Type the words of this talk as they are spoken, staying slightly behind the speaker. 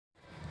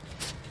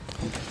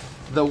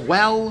The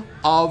Well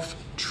of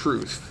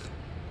Truth.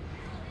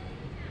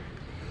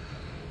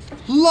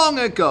 Long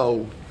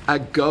ago, a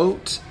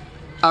goat,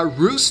 a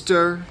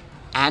rooster,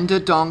 and a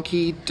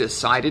donkey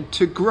decided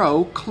to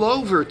grow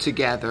clover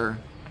together.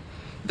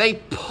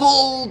 They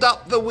pulled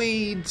up the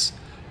weeds,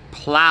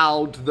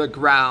 plowed the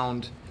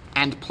ground,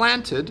 and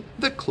planted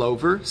the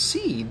clover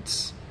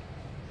seeds.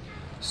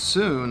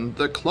 Soon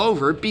the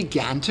clover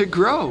began to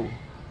grow.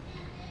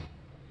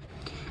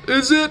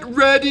 "Is it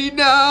ready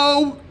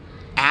now?"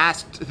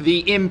 asked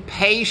the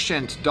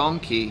impatient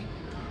donkey.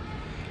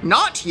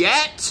 "Not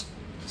yet,"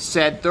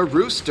 said the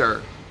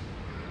rooster.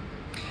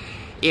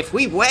 "If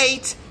we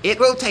wait, it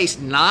will taste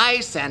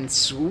nice and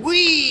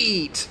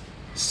sweet,"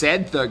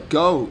 said the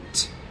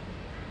goat.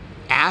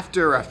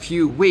 After a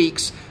few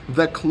weeks,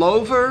 the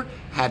clover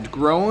had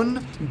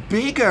grown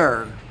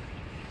bigger.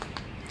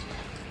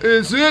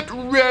 "Is it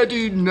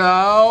ready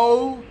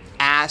now?"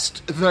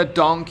 asked the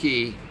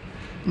donkey.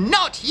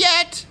 "Not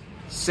yet,"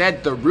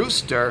 said the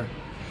rooster.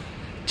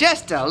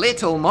 "Just a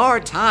little more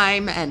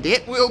time and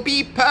it will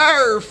be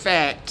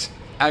perfect,"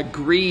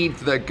 agreed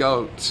the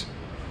goat.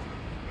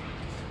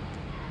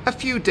 A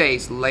few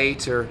days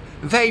later,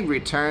 they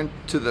returned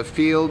to the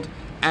field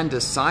and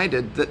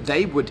decided that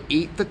they would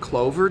eat the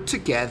clover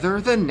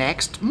together the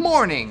next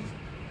morning.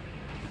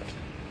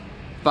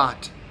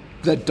 But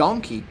the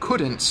donkey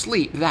couldn't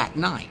sleep that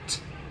night.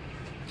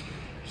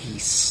 He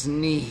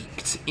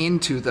sneaked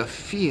into the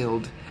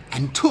field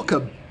and took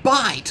a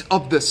bite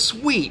of the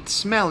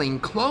sweet-smelling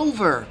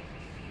clover.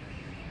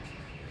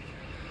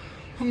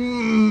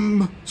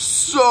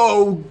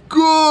 So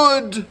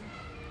good!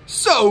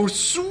 So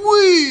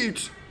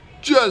sweet!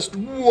 Just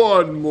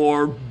one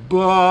more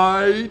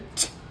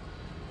bite."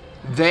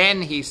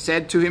 Then he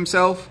said to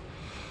himself,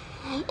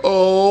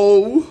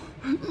 "Oh,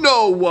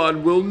 no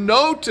one will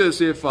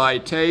notice if I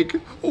take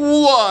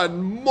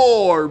one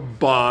more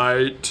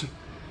bite."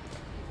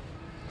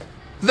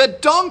 The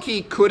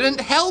donkey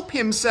couldn't help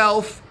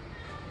himself.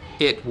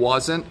 It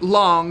wasn't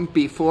long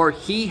before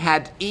he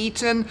had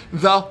eaten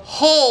the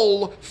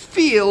whole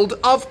field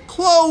of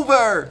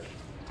clover.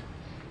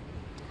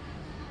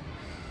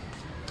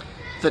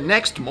 The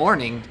next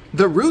morning,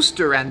 the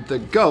rooster and the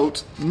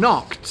goat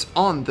knocked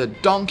on the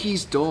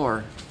donkey's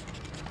door.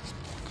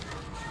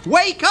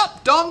 "Wake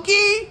up,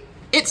 donkey!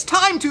 It's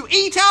time to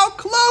eat our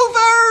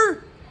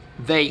clover!"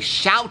 they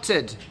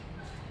shouted.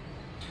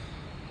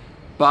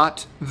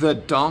 But the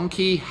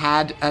donkey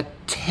had a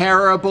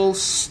terrible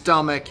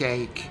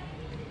stomachache.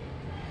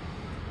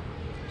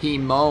 He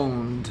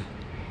moaned,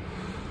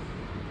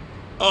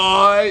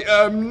 "I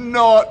am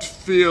not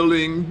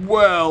feeling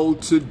well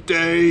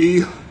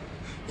today.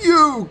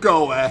 You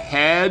go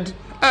ahead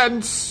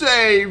and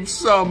save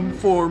some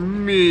for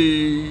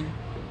me."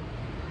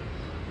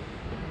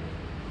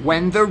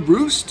 When the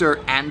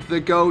rooster and the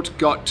goat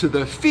got to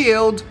the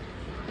field,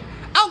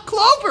 "Our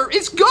clover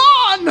is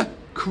gone!"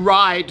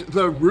 cried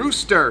the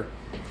rooster.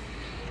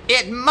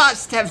 "It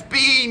must have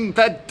been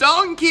the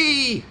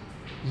donkey!"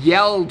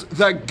 yelled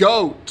the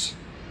goat.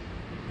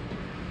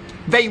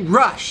 They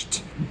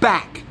rushed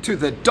back to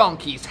the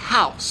donkey's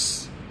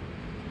house.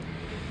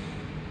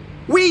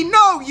 "We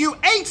know you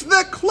ate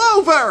the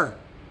clover!"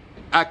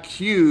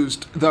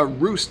 accused the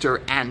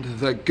rooster and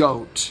the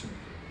goat.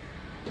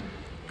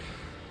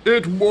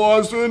 "It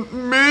wasn't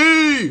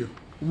me!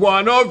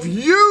 One of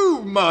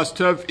you must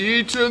have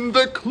eaten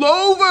the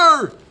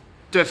clover!"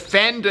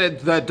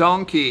 defended the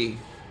donkey.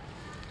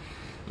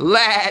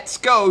 "Let's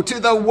go to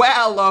the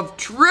well of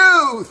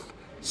truth,"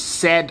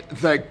 said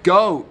the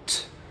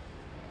goat.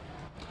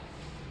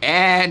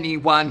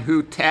 "Anyone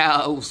who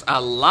tells a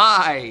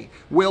lie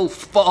will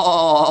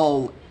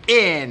fall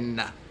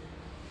in."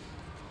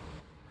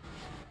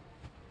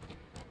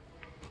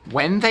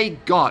 When they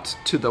got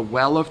to the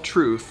well of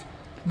truth,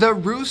 the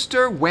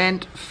rooster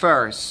went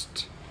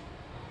first.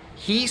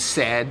 He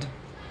said,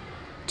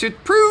 "To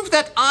prove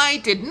that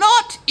I did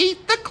not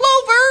eat the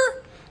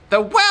clover,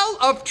 the well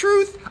of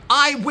truth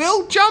I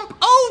will jump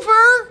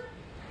over.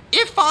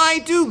 If I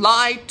do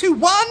lie to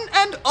one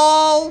and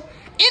all,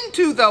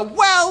 into the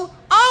well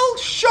I'll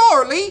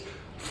surely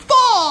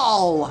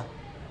fall."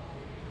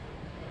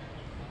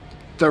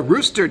 The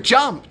rooster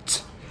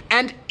jumped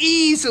and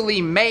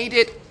easily made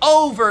it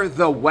over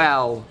the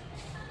well.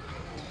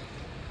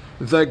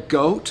 The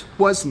goat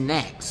was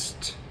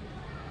next.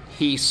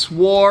 He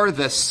swore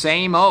the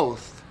same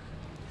oath,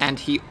 and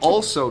he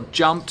also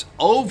jumped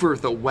over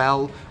the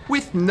well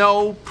with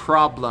no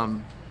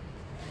problem.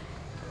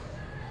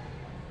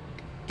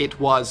 It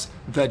was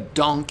the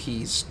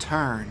donkey's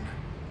turn.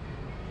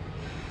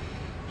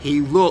 He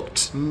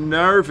looked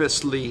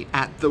nervously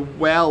at the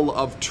well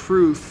of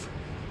truth.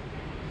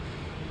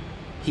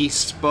 He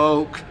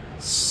spoke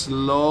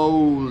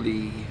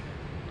slowly.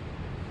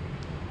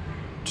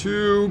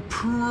 "To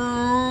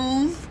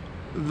prove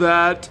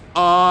that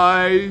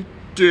I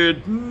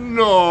did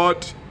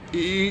not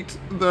eat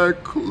the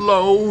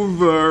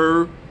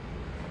clover,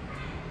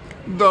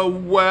 the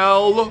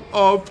well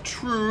of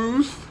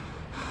truth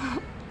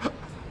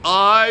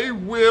I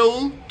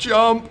will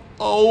jump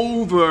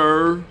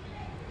over."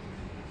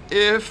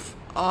 If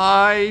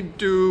I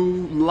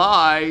do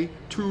lie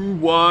to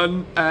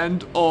one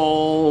and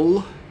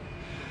all,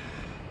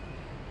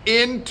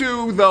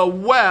 into the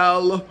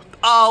well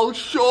I'll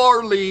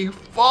surely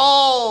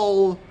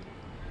fall.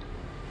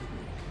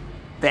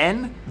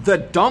 Then the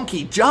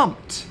donkey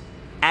jumped,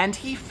 and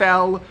he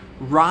fell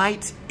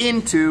right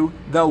into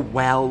the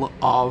well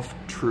of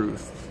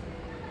truth.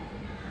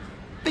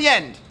 The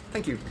end.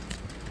 Thank you.